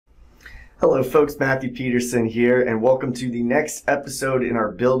Hello folks, Matthew Peterson here, and welcome to the next episode in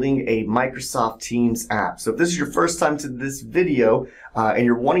our Building a Microsoft Teams app. So if this is your first time to this video and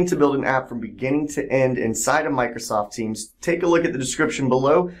you're wanting to build an app from beginning to end inside of Microsoft Teams, take a look at the description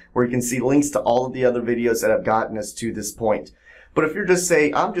below where you can see links to all of the other videos that have gotten us to this point. But if you're just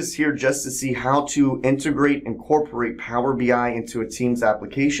saying, I'm just here just to see how to integrate, incorporate Power BI into a Teams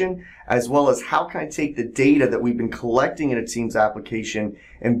application, as well as how can I take the data that we've been collecting in a Teams application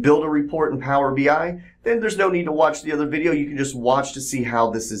and build a report in Power BI, then there's no need to watch the other video. You can just watch to see how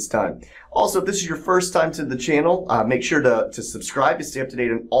this is done. Also, if this is your first time to the channel, make sure to subscribe to stay up to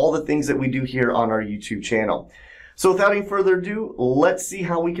date on all the things that we do here on our YouTube channel. So without any further ado, let's see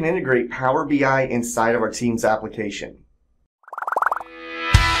how we can integrate Power BI inside of our Teams application.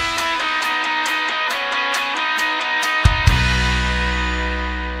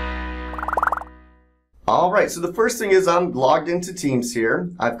 Alright, so the first thing is I'm logged into Teams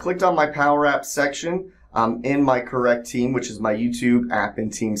here. I've clicked on my Power Apps section. I'm in my correct team, which is my YouTube app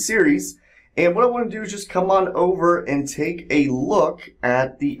and team series. And what I want to do is just come on over and take a look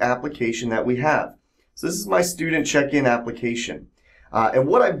at the application that we have. So this is my student check-in application. And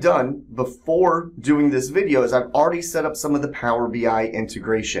what I've done before doing this video is I've already set up some of the Power BI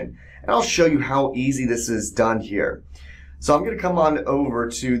integration. And I'll show you how easy this is done here. So I'm going to come on over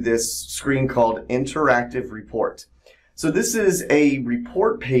to this screen called Interactive Report. So this is a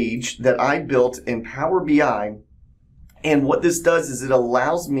report page that I built in Power BI, and what this does is it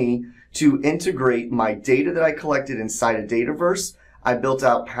allows me to integrate my data that I collected inside of Dataverse. I built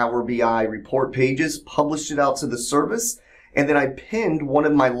out Power BI report pages, published it out to the service, and then I pinned one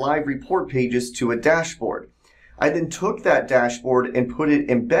of my live report pages to a dashboard. I then took that dashboard and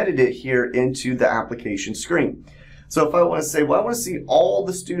embedded it here into the application screen. So if I want to say, well, I want to see all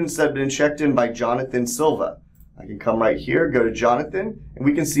the students that have been checked in by Jonathan Silva, I can come right here, go to Jonathan, and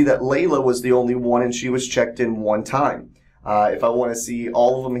we can see that Layla was the only one and she was checked in one time. If I want to see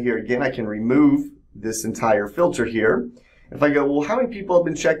all of them here again, I can remove this entire filter here. If I go, well, how many people have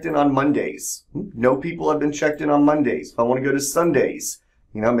been checked in on Mondays? No people have been checked in on Mondays. If I want to go to Sundays,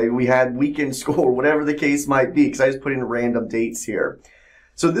 maybe we had weekend school or whatever the case might be, because I just put in random dates here.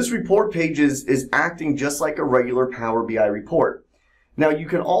 So this report page is acting just like a regular Power BI report. Now you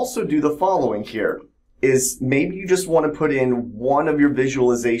can also do the following here, is maybe you just want to put in one of your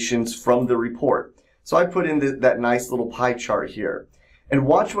visualizations from the report. So I put in that nice little pie chart here. And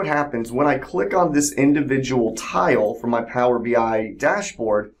watch what happens when I click on this individual tile from my Power BI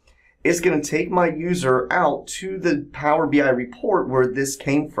dashboard. It's going to take my user out to the Power BI report where this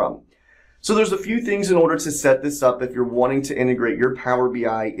came from. So there's a few things in order to set this up if you're wanting to integrate your Power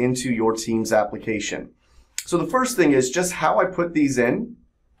BI into your Teams application. So the first thing is just how I put these in,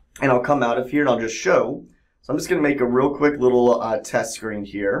 and I'll come out of here and I'll just show. So I'm just going to make a real quick little test screen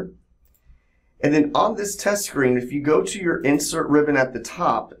here. And then on this test screen, if you go to your insert ribbon at the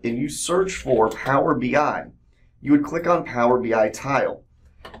top and you search for Power BI, you would click on Power BI tile.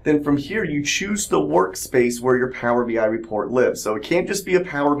 Then from here, you choose the workspace where your Power BI report lives. So it can't just be a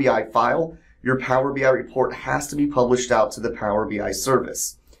Power BI file. Your Power BI report has to be published out to the Power BI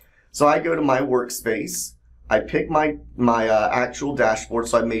service. So I go to my workspace. I pick my actual dashboard.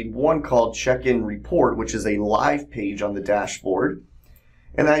 So I made one called Check-in Report, which is a live page on the dashboard.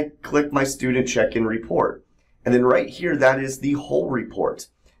 And I click my Student Check-in Report. And then right here, that is the whole report.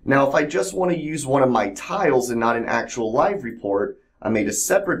 Now, if I just want to use one of my tiles and not an actual live report, I made a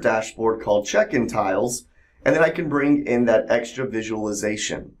separate dashboard called Check-in Tiles, and then I can bring in that extra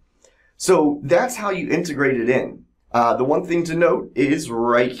visualization. So that's how you integrate it in. The one thing to note is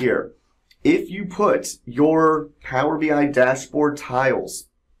right here. If you put your Power BI dashboard tiles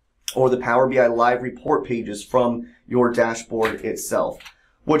or the Power BI live report pages from your dashboard itself,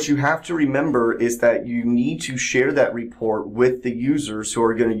 what you have to remember is that you need to share that report with the users who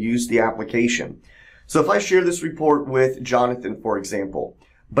are going to use the application. So if I share this report with Jonathan, for example,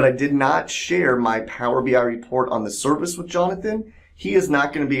 but I did not share my Power BI report on the service with Jonathan, he is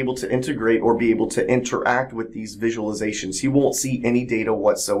not going to be able to integrate or be able to interact with these visualizations. He won't see any data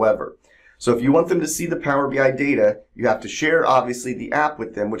whatsoever. So if you want them to see the Power BI data, you have to share, obviously, the app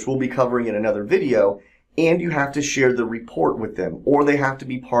with them, which we'll be covering in another video, and you have to share the report with them, or they have to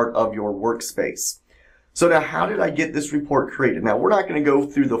be part of your workspace. So now how did I get this report created? Now we're not going to go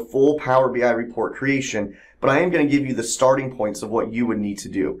through the full Power BI report creation, but I am going to give you the starting points of what you would need to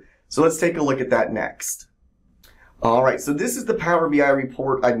do. So let's take a look at that next. Alright, so this is the Power BI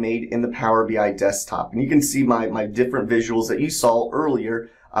report I made in the Power BI desktop. And you can see my different visuals that you saw earlier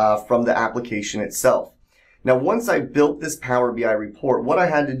from the application itself. Now once I built this Power BI report, what I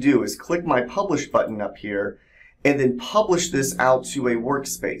had to do is click my Publish button up here and then publish this out to a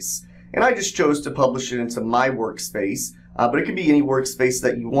workspace. And I just chose to publish it into my workspace, but it could be any workspace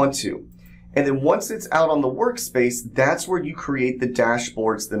that you want to. And then once it's out on the workspace, that's where you create the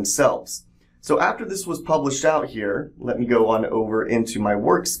dashboards themselves. So after this was published out here, let me go on over into my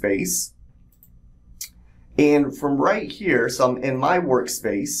workspace. And from right here, so I'm in my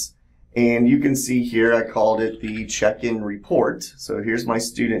workspace, and you can see here I called it the check-in report. So here's my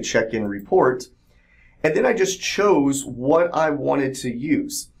student check-in report. And then I just chose what I wanted to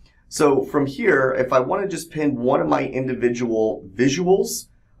use. So from here, if I want to just pin one of my individual visuals,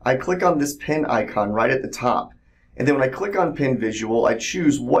 I click on this pin icon right at the top. And then when I click on pin visual, I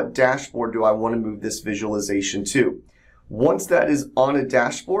choose what dashboard do I want to move this visualization to. Once that is on a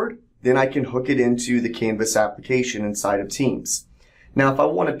dashboard, then I can hook it into the Canvas application inside of Teams. Now, if I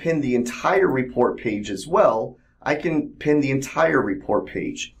want to pin the entire report page as well, I can pin the entire report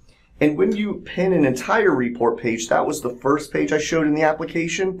page. And when you pin an entire report page, that was the first page I showed in the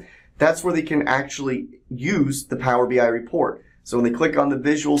application, that's where they can actually use the Power BI report. So when they click on the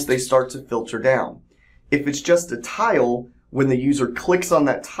visuals, they start to filter down. If it's just a tile, when the user clicks on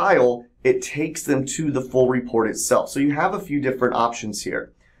that tile, it takes them to the full report itself. So you have a few different options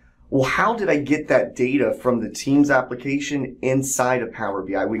here. Well, how did I get that data from the Teams application inside of Power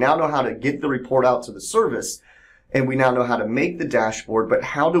BI? We now know how to get the report out to the service, and we now know how to make the dashboard, but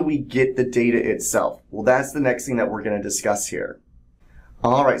how do we get the data itself? Well, that's the next thing that we're going to discuss here.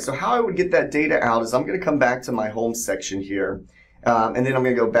 All right, so how I would get that data out is I'm going to come back to my home section here, and then I'm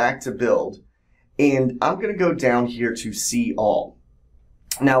going to go back to build, and I'm going to go down here to see all.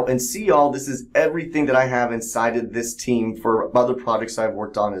 Now, in See All, this is everything that I have inside of this team for other projects I've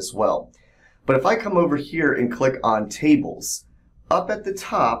worked on as well. But if I come over here and click on Tables, up at the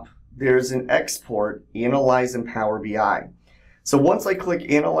top, there's an Export, Analyze in Power BI. So once I click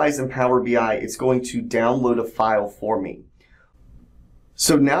Analyze in Power BI, it's going to download a file for me.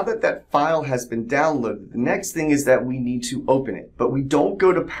 So now that that file has been downloaded, the next thing is that we need to open it. But we don't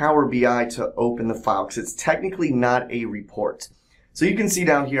go to Power BI to open the file because it's technically not a report. So you can see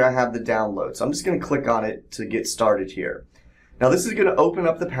down here I have the download. So I'm just going to click on it to get started here. Now this is going to open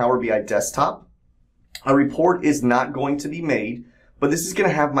up the Power BI desktop. A report is not going to be made, but this is going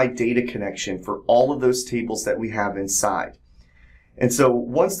to have my data connection for all of those tables that we have inside. And so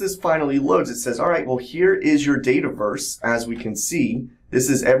once this finally loads, it says, all right, well, here is your Dataverse. As we can see, this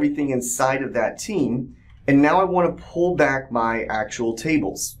is everything inside of that team. And now I want to pull back my actual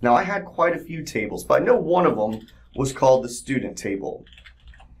tables. Now I had quite a few tables, but I know one of them was called the student table.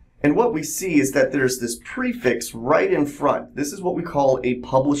 And what we see is that there's this prefix right in front. This is what we call a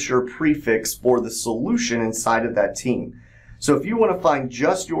publisher prefix for the solution inside of that team. So if you want to find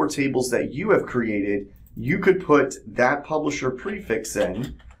just your tables that you have created, you could put that publisher prefix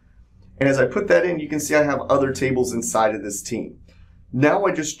in. And as I put that in, you can see I have other tables inside of this team. Now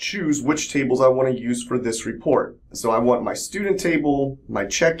I just choose which tables I want to use for this report. So I want my student table, my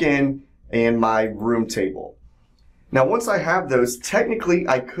check-in, and my room table. Now once I have those, technically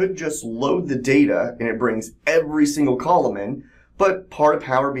I could just load the data and it brings every single column in, but part of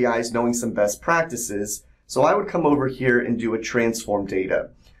Power BI is knowing some best practices. So I would come over here and do a transform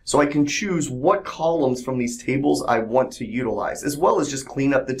data. So I can choose what columns from these tables I want to utilize, as well as just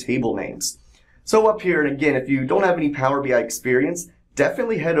clean up the table names. So up here, and again, if you don't have any Power BI experience,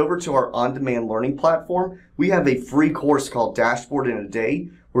 definitely head over to our on-demand learning platform. We have a free course called Dashboard in a Day,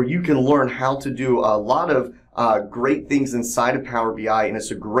 where you can learn how to do a lot of great things inside of Power BI, and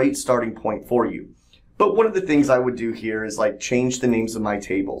it's a great starting point for you. But one of the things I would do here is like change the names of my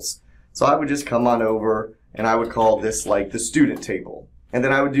tables. So I would just come on over and I would call this like the student table. And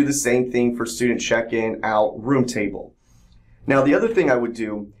then I would do the same thing for student check-in, out, room table. Now the other thing I would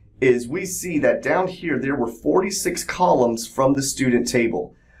do is we see that down here there were 46 columns from the student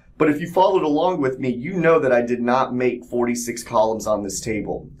table. But if you followed along with me, you know that I did not make 46 columns on this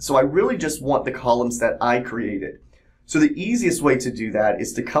table. So I really just want the columns that I created. So the easiest way to do that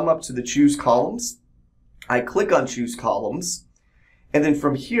is to come up to the Choose Columns. I click on Choose Columns. And then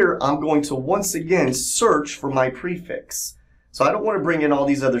from here, I'm going to once again search for my prefix. So I don't want to bring in all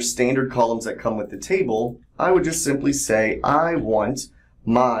these other standard columns that come with the table. I would just simply say, I want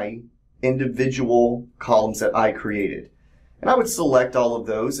my individual columns that I created. And I would select all of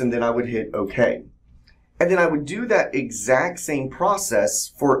those and then I would hit OK. And then I would do that exact same process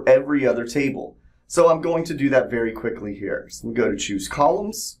for every other table. So I'm going to do that very quickly here. So we go to Choose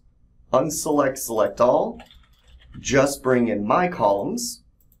Columns, unselect Select All, just bring in my columns,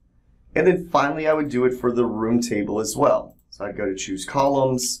 and then finally I would do it for the room table as well. So I'd go to Choose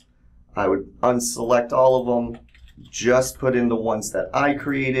Columns, I would unselect all of them, just put in the ones that I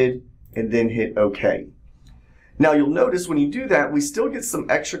created, and then hit OK. Now you'll notice when you do that, we still get some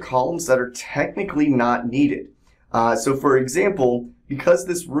extra columns that are technically not needed. So for example, because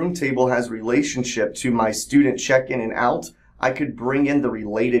this room table has relationship to my student check-in and out, I could bring in the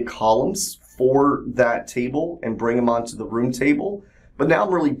related columns for that table and bring them onto the room table. But now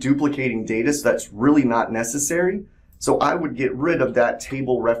I'm really duplicating data, so that's really not necessary. So I would get rid of that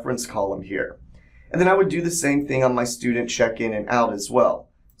table reference column here. And then I would do the same thing on my student check-in and out as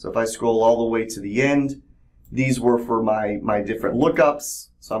well. So if I scroll all the way to the end, these were for my different lookups.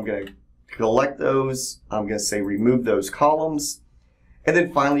 So I'm going to collect those. I'm going to say remove those columns. And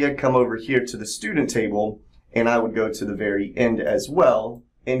then finally I'd come over here to the student table and I would go to the very end as well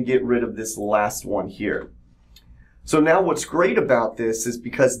and get rid of this last one here. So now what's great about this is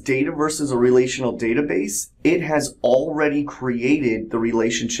because Dataverse is a relational database, it has already created the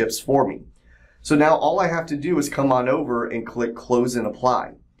relationships for me. So now all I have to do is come on over and click close and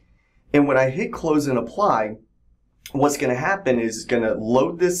apply. And when I hit close and apply, what's going to happen is it's going to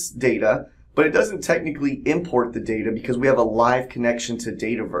load this data, but it doesn't technically import the data because we have a live connection to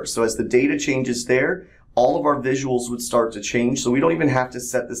Dataverse. So as the data changes there, all of our visuals would start to change. So we don't even have to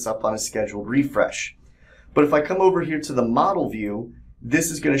set this up on a scheduled refresh. But if I come over here to the model view,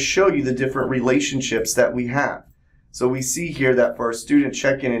 this is going to show you the different relationships that we have. So we see here that for our student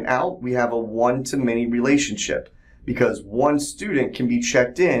check-in and out, we have a one-to-many relationship because one student can be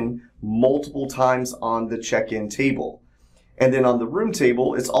checked in multiple times on the check-in table. And then on the room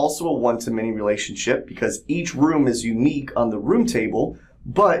table, it's also a one-to-many relationship because each room is unique on the room table,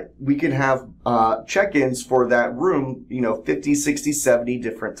 but we can have check-ins for that room, 50, 60, 70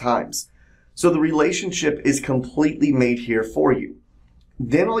 different times. So the relationship is completely made here for you.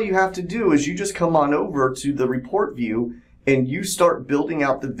 Then all you have to do is you just come on over to the report view and you start building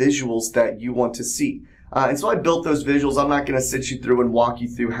out the visuals that you want to see. And so I built those visuals. I'm not going to sit you through and walk you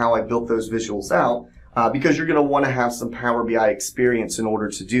through how I built those visuals out because you're going to want to have some Power BI experience in order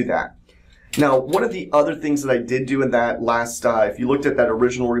to do that. Now, one of the other things that I did do in that last, if you looked at that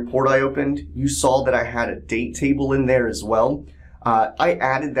original report I opened, you saw that I had a date table in there as well. I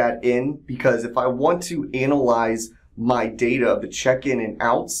added that in because if I want to analyze my data of the check-in and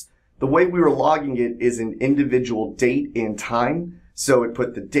outs, the way we were logging it is an individual date and time. So it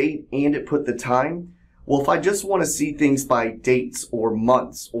put the date and it put the time. Well, if I just want to see things by dates or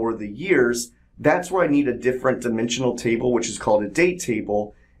months or the years, that's where I need a different dimensional table, which is called a date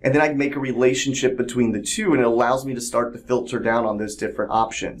table. And then I can make a relationship between the two, and it allows me to start to filter down on those different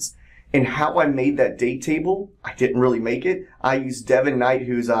options. And how I made that date table, I didn't really make it. I used Devin Knight,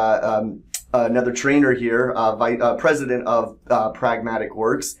 who's another trainer here, president of Pragmatic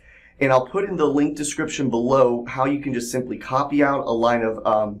Works. And I'll put in the link description below how you can just simply copy out a line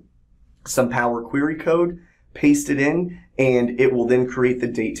of some Power Query code, paste it in, and it will then create the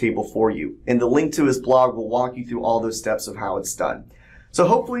date table for you. And the link to his blog will walk you through all those steps of how it's done. So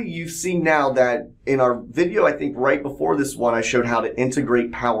hopefully you've seen now that in our video, I think right before this one, I showed how to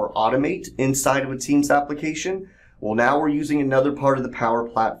integrate Power Automate inside of a Teams application. Well, now we're using another part of the Power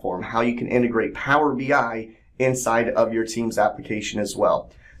Platform, how you can integrate Power BI inside of your Teams application as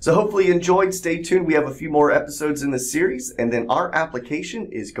well. So hopefully you enjoyed. Stay tuned. We have a few more episodes in this series, and then our application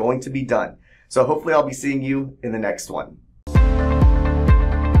is going to be done. So hopefully I'll be seeing you in the next one.